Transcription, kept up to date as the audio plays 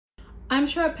I'm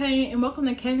Cheryl Akpenyi, and welcome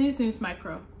to Kenya's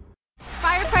NewsMICRO.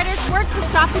 Firefighters work to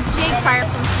stop the Jake fire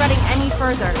from spreading any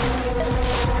further.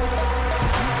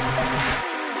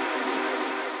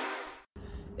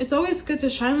 It's always good to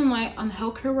shine a light on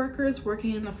healthcare workers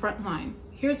working in the front line.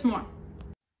 Here's more.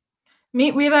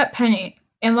 Meet Clarita Valley,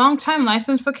 a longtime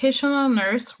licensed vocational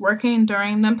nurse working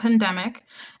during the pandemic,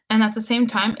 and at the same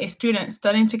time a student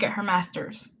studying to get her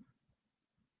master's.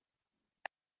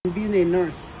 Being a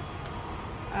nurse,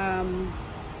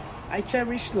 I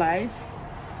cherish life,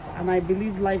 and I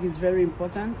believe life is very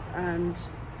important, and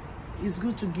it's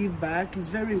good to give back. It's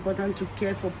very important to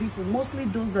care for people, mostly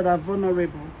those that are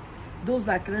vulnerable, those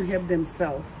that can't help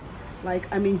themselves.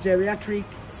 Like I'm in geriatric,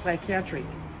 psychiatric.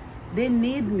 They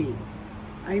need me.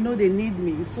 I know they need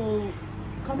me. So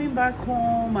coming back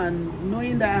home and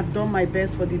knowing that I've done my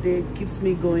best for the day keeps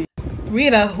me going.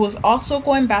 Rita, who is also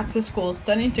going back to school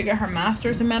studying to get her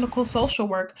master's in medical social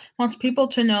work, wants people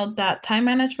to know that time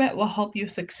management will help you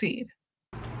succeed.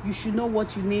 You should know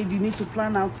what you need. You need to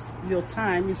plan out your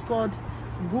time. It's called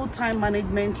good time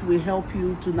management. Will help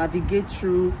you to navigate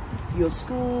through your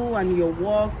school and your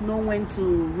work, know when to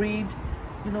read.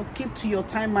 Keep to your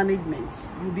time management.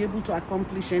 You'll be able to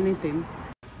accomplish anything.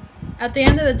 At the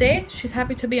end of the day, she's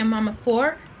happy to be a mom of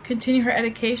 4, continue her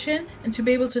education, and to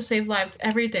be able to save lives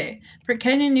every day. For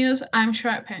Kenyan News, I'm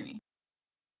Cheryl Akpenyi.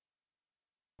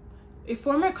 A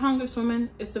former congresswoman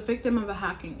is the victim of a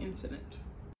hacking incident.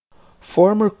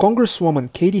 Former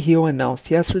Congresswoman Katie Hill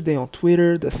announced yesterday on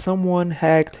Twitter that someone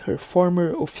hacked her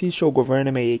former official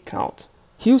government account.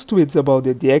 Hill's tweets about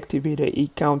the deactivated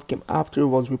account came after it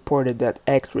was reported that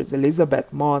actress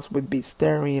Elizabeth Moss would be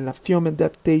starring in a film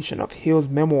adaptation of Hill's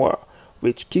memoir,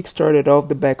 which kickstarted off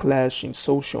the backlash in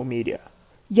social media.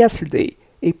 Yesterday,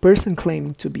 a person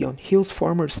claiming to be on Hill's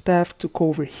former staff took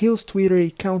over Hill's Twitter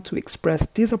account to express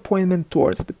disappointment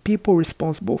towards the people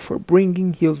responsible for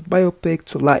bringing Hill's biopic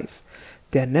to life.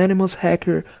 The anonymous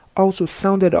hacker also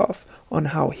sounded off on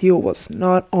how Hill was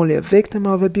not only a victim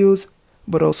of abuse,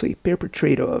 but also a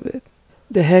perpetrator of it.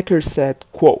 The hacker said,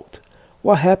 quote,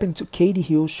 "What happened to Katie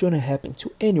Hill shouldn't happen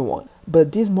to anyone,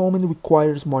 but this moment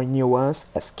requires more nuance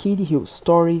as Katie Hill's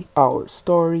story, our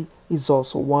story, is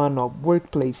also one of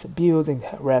workplace abuse and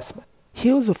harassment."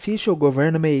 Hill's official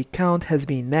government account has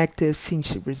been inactive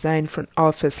since she resigned from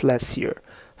office last year,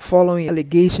 following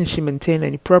allegations she maintained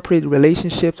inappropriate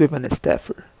relationships with a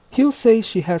staffer. Hill says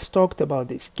she has talked about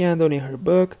the scandal in her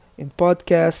book, in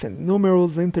podcasts, and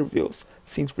numerous interviews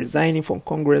since resigning from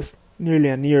Congress nearly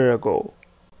a year ago.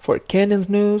 For Kenya's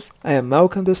News, I am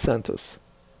Malcolm dos Santos.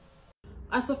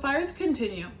 As the fires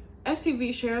continue,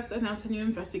 STV sheriffs announce a new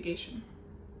investigation.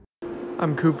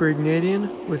 I'm Cooper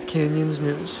Ignatian with Canyons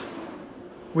News.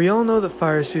 We all know that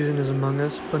fire season is among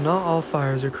us, but not all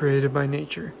fires are created by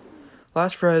nature.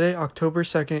 Last Friday, October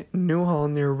 2nd, in Newhall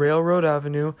near Railroad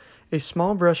Avenue, a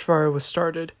small brush fire was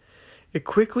started. It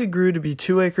quickly grew to be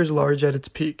 2 acres large at its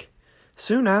peak.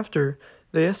 Soon after,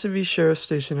 the STV Sheriff's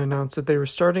Station announced that they were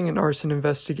starting an arson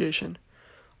investigation.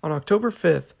 On October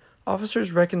 5th,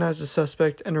 officers recognized the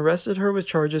suspect and arrested her with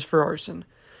charges for arson.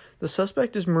 The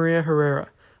suspect is Maria Herrera,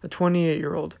 a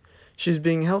 28-year-old. She's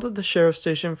being held at the Sheriff's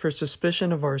Station for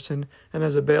suspicion of arson and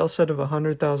has a bail set of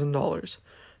 $100,000.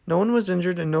 No one was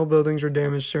injured and no buildings were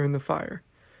damaged during the fire.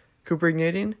 Cooper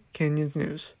Ignatian, Canyons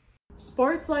News.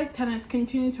 Sports like tennis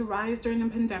continue to rise during the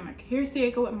pandemic. Here's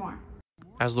Diego with more.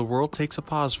 As the world takes a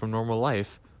pause from normal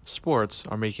life, sports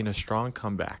are making a strong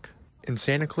comeback. In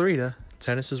Santa Clarita,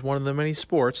 tennis is one of the many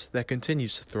sports that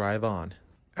continues to thrive on.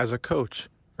 As a coach,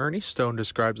 Ernie Stone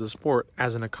describes the sport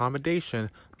as an accommodation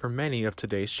for many of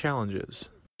today's challenges.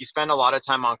 You spend a lot of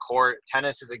time on court.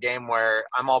 Tennis is a game where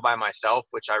I'm all by myself,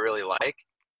 which I really like.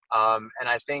 And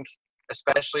I think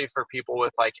especially for people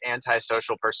with like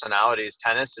antisocial personalities,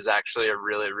 tennis is actually a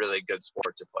really, really good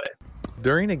sport to play.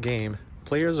 During a game,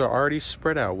 players are already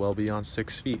spread out well beyond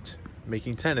 6 feet,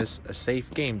 making tennis a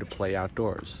safe game to play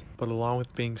outdoors. But along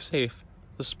with being safe,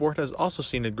 the sport has also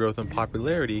seen a growth in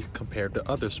popularity compared to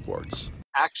other sports.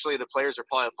 Actually, the players are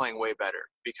probably playing way better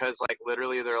because like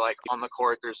literally they're like on the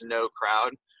court, there's no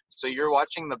crowd. So you're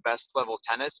watching the best level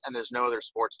tennis and there's no other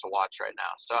sports to watch right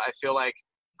now. So I feel like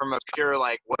from a pure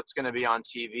like what's going to be on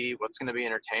TV, what's going to be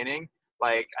entertaining,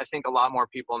 like I think a lot more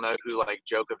people know who like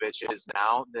Djokovic is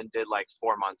now than did like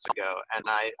 4 months ago. And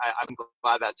I'm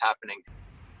glad that's happening.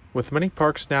 With many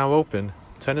parks now open,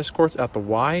 tennis courts at the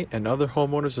Y and other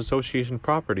homeowners association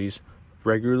properties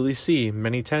regularly see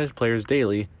many tennis players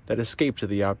daily that escape to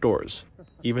the outdoors.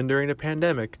 Even during a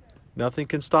pandemic, nothing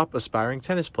can stop aspiring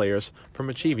tennis players from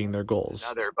achieving their goals.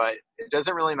 But it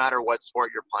doesn't really matter what sport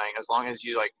you're playing as long as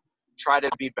you like try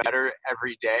to be better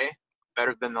every day.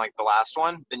 better than like the last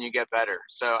one, then you get better.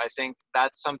 So I think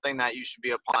that's something that you should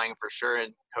be applying for sure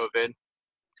in COVID,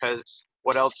 because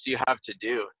what else do you have to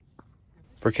do?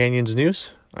 For Canyons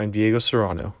News, I'm Diego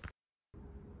Serrano.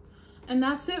 And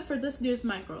that's it for this News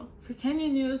Micro. For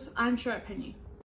Canyon News, I'm Cheryl Akpenyi.